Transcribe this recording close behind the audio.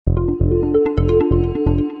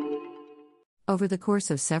Over the course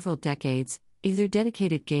of several decades, either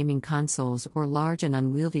dedicated gaming consoles or large and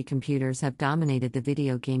unwieldy computers have dominated the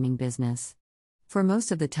video gaming business. For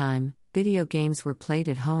most of the time, video games were played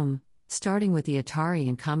at home, starting with the Atari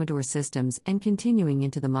and Commodore systems and continuing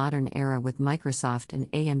into the modern era with Microsoft and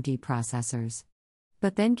AMD processors.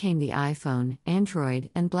 But then came the iPhone, Android,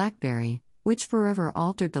 and BlackBerry, which forever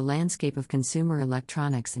altered the landscape of consumer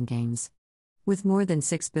electronics and games. With more than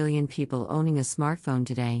 6 billion people owning a smartphone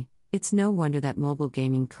today, it's no wonder that mobile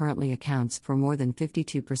gaming currently accounts for more than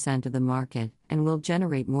 52% of the market and will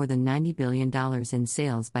generate more than $90 billion in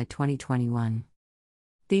sales by 2021.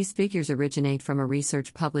 These figures originate from a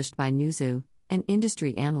research published by Newzoo, an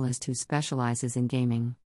industry analyst who specializes in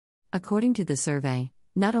gaming. According to the survey,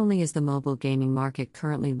 not only is the mobile gaming market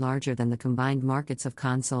currently larger than the combined markets of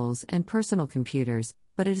consoles and personal computers,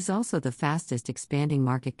 but it is also the fastest expanding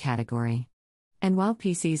market category. And while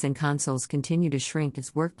PCs and consoles continue to shrink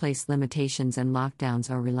as workplace limitations and lockdowns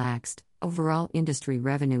are relaxed, overall industry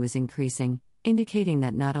revenue is increasing, indicating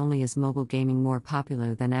that not only is mobile gaming more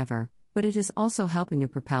popular than ever, but it is also helping to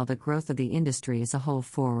propel the growth of the industry as a whole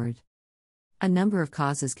forward. A number of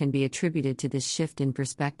causes can be attributed to this shift in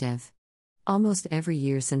perspective. Almost every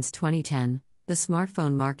year since 2010, the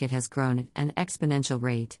smartphone market has grown at an exponential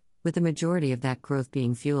rate, with the majority of that growth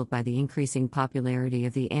being fueled by the increasing popularity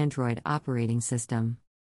of the Android operating system.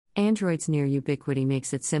 Android's near ubiquity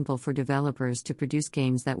makes it simple for developers to produce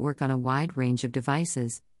games that work on a wide range of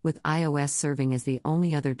devices, with iOS serving as the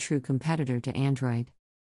only other true competitor to Android.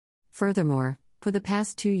 Furthermore, for the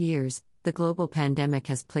past 2 years, the global pandemic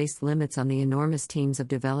has placed limits on the enormous teams of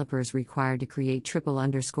developers required to create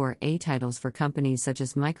AAA titles for companies such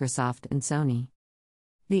as Microsoft and Sony.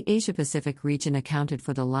 The Asia-Pacific region accounted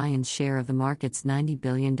for the lion's share of the market's $90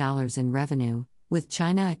 billion in revenue, with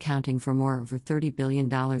China accounting for over $30 billion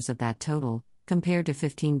of that total, compared to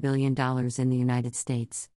 $15 billion in the United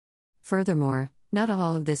States. Furthermore, not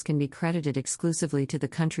all of this can be credited exclusively to the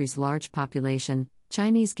country's large population.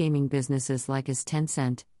 Chinese gaming businesses like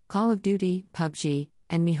Tencent, Call of Duty, PUBG,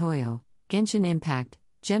 and MiHoYo, Genshin Impact,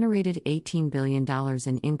 generated $18 billion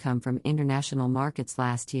in income from international markets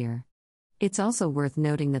last year. It's also worth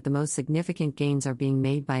noting that the most significant gains are being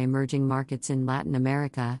made by emerging markets in Latin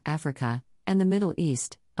America, Africa, and the Middle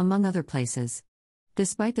East, among other places.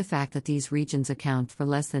 Despite the fact that these regions account for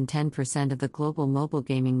less than 10% of the global mobile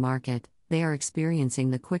gaming market, they are experiencing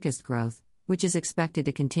the quickest growth, which is expected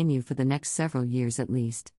to continue for the next several years at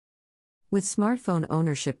least. With smartphone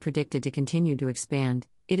ownership predicted to continue to expand,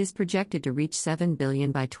 it is projected to reach 7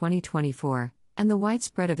 billion by 2024, and the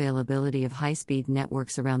widespread availability of high-speed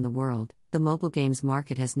networks around the world, the mobile games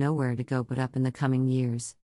market has nowhere to go but up in the coming years.